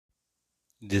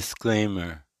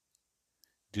Disclaimer: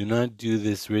 do not do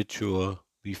this ritual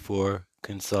before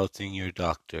consulting your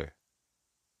doctor.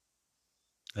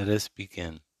 Let us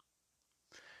begin.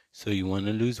 So you want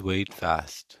to lose weight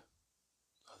fast.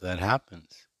 That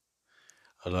happens.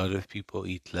 A lot of people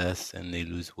eat less and they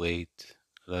lose weight.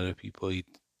 A lot of people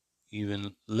eat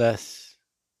even less,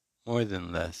 more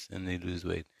than less, and they lose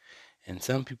weight. And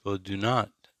some people do not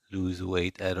lose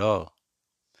weight at all.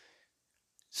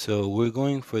 So we're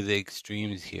going for the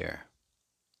extremes here.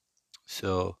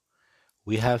 So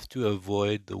we have to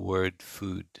avoid the word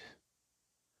food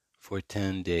for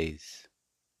 10 days.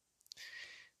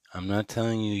 I'm not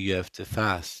telling you you have to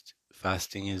fast.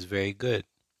 Fasting is very good.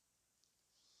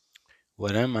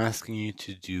 What I'm asking you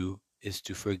to do is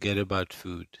to forget about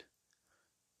food.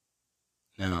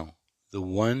 Now, the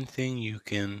one thing you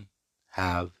can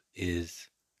have is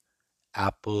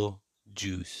apple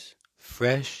juice,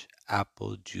 fresh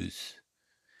apple juice.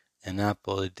 An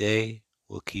apple a day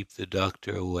will keep the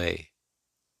doctor away.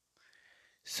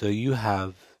 So you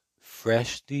have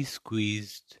freshly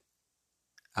squeezed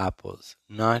apples,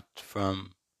 not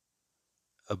from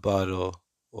a bottle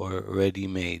or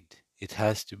ready-made. It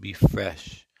has to be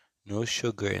fresh, no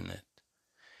sugar in it,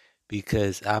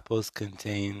 because apples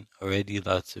contain already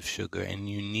lots of sugar, and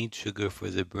you need sugar for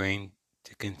the brain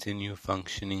to continue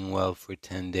functioning well for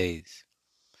 10 days.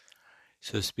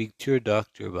 So speak to your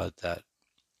doctor about that.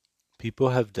 People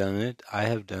have done it. I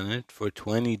have done it for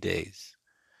 20 days.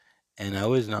 And I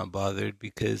was not bothered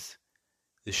because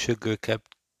the sugar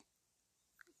kept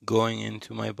going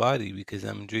into my body because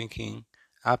I'm drinking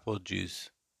apple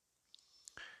juice.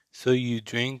 So you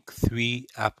drink 3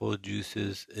 apple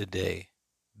juices a day.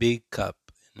 Big cup,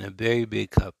 in a very big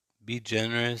cup. Be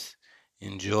generous.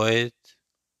 Enjoy it.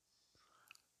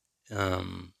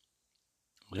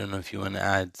 I don't know if you want to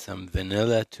add some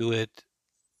vanilla to it,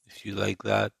 if you like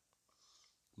that,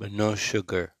 but no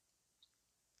sugar.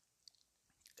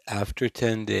 After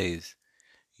 10 days,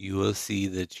 you will see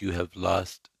that you have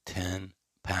lost 10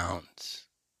 pounds.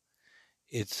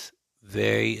 It's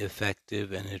very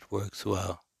effective and it works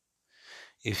well.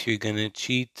 If you're going to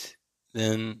cheat,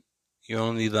 then you're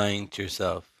only lying to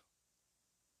yourself.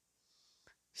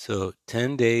 So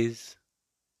 10 days,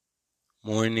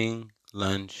 morning,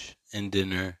 lunch, and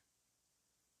dinner,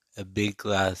 a big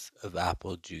glass of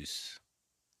apple juice.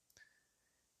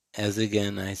 As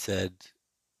again I said,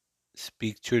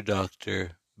 speak to your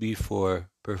doctor before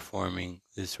performing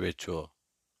this ritual.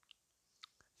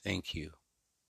 Thank you.